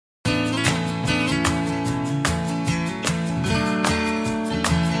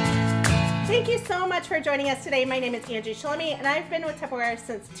you so much for joining us today. My name is Angie and I've been with Tupperware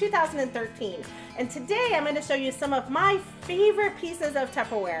since 2013. And today I'm going to show you some of my favorite pieces of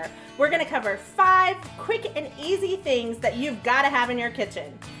Tupperware. We're going to cover 5 quick and easy things that you've got to have in your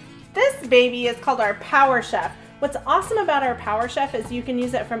kitchen. This baby is called our Power Chef. What's awesome about our Power Chef is you can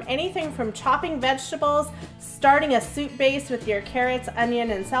use it from anything from chopping vegetables, starting a soup base with your carrots,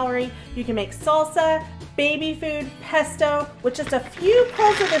 onion, and celery. You can make salsa, baby food, pesto. With just a few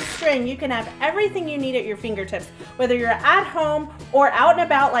pulls of the string, you can have everything you need at your fingertips, whether you're at home or out and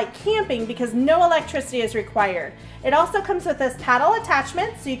about like camping, because no electricity is required. It also comes with this paddle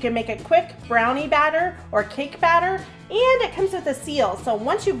attachment, so you can make a quick brownie batter or cake batter, and it comes with a seal. So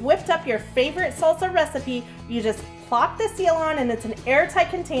once you've whipped up your favorite salsa recipe, you just plop the seal on and it's an airtight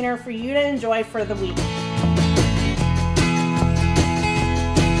container for you to enjoy for the week.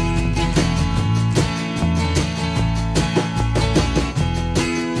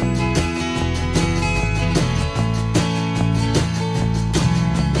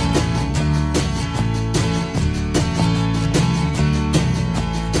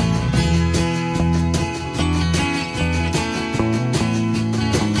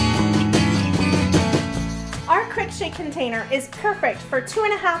 Shake container is perfect for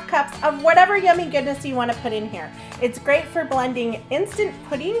 2.5 cups of whatever yummy goodness you want to put in here. It's great for blending instant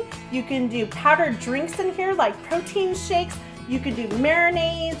pudding. You can do powdered drinks in here like protein shakes. You can do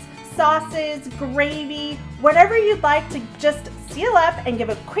marinades, sauces, gravy, whatever you'd like to just seal up and give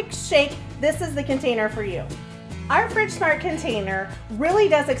a quick shake. This is the container for you. Our Fridge Smart container really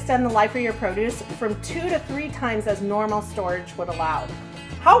does extend the life of your produce from 2 to 3 times as normal storage would allow.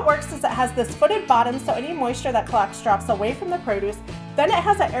 How it works is it has this footed bottom, so any moisture that collects drops away from the produce. Then it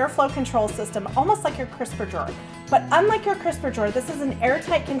has an airflow control system, almost like your crisper drawer. But unlike your crisper drawer, this is an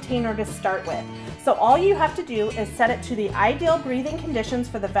airtight container to start with. So all you have to do is set it to the ideal breathing conditions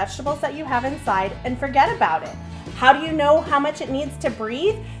for the vegetables that you have inside and forget about it. How do you know how much it needs to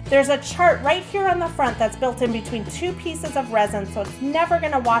breathe? There's a chart right here on the front that's built in between 2 pieces of resin, so it's never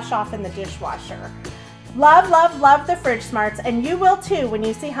gonna wash off in the dishwasher. Love, love, love the Fridge Smarts, and you will too when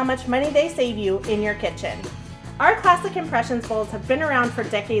you see how much money they save you in your kitchen. Our classic impressions bowls have been around for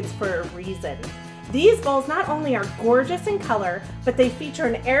decades for a reason. These bowls not only are gorgeous in color, but they feature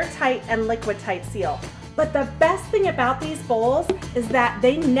an airtight and liquid-tight seal. But the best thing about these bowls is that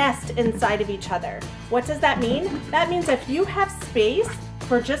they nest inside of each other. What does that mean? That means if you have space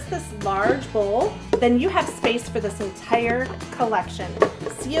for just this large bowl, then you have space for this entire collection,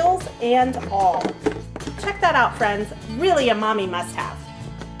 seals and all. Check that out, friends. Really a mommy must-have.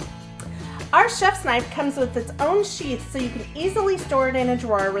 Our chef's knife comes with its own sheath, so you can easily store it in a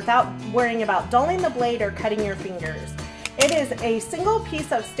drawer without worrying about dulling the blade or cutting your fingers. It is a single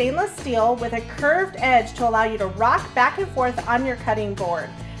piece of stainless steel with a curved edge to allow you to rock back and forth on your cutting board.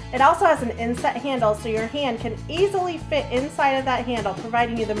 It also has an inset handle, so your hand can easily fit inside of that handle,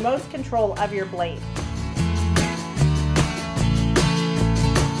 providing you the most control of your blade.